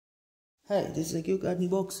Hi, this is a quick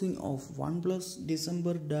unboxing of OnePlus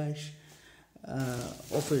December Dash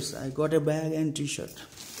offers. I got a bag and t-shirt.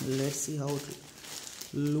 Let's see how it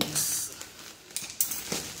looks.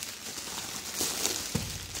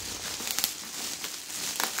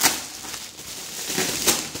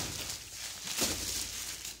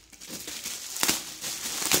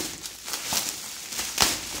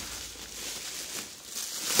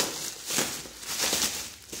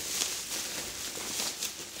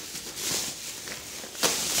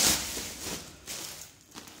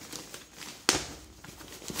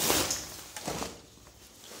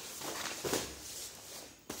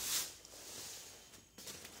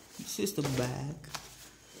 This is the bag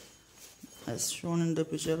as shown in the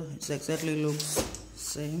picture. It exactly looks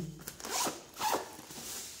same.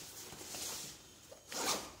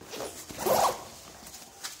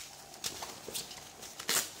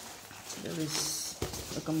 There is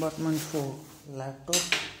a compartment for laptop.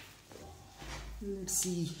 Let's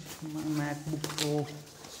see my MacBook Pro.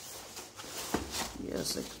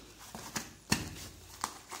 Yes, a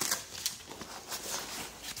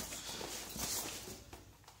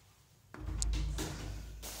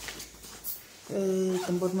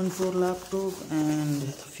compartment for laptop and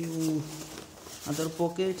a few other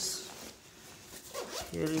pockets.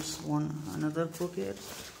 Here is another pocket.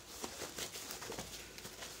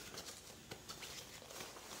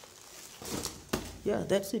 Yeah,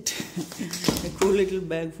 that's it. A cool little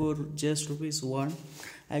bag for just ₹1.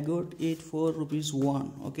 I got it for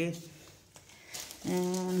 ₹1. Okay,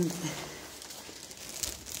 and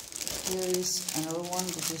here is another one.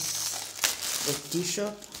 This is a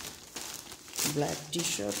t-shirt, black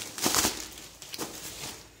t-shirt.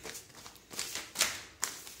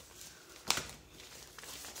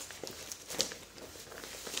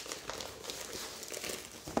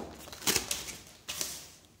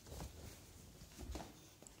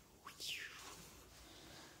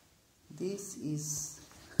 This is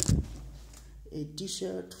a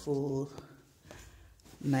t-shirt for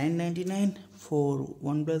 $9.99 for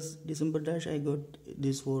OnePlus December Dash. I got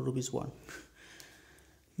this for ₹1.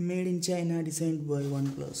 Made in China, designed by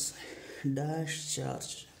OnePlus. Dash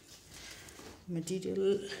charge.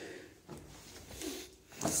 Material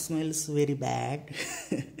smells very bad.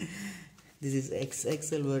 This is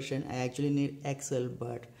XXL version. I actually need XL,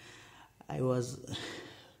 but I was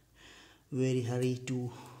very hurry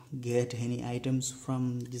to get any items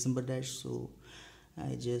from December Dash, so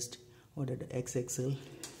I just ordered XXL.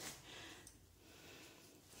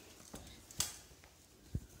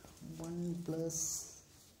 OnePlus.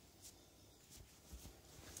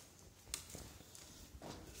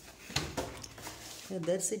 Yeah,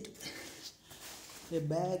 that's it. A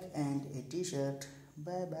bag and a t-shirt.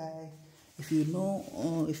 Bye bye. If you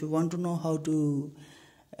want to know how to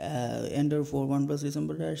enter for OnePlus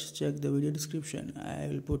December Dash, check the video description. I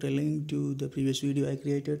will put a link to the previous video I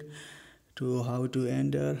created to how to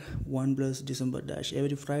enter OnePlus December Dash.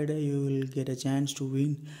 Every Friday you will get a chance to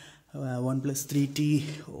win OnePlus 3T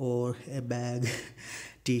or a bag,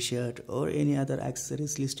 t-shirt or any other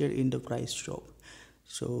accessories listed in the price shop.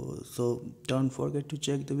 So don't forget to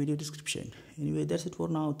check the video description. Anyway, that's it for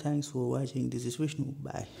now. Thanks for watching. This is Vishnu.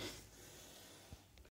 Bye.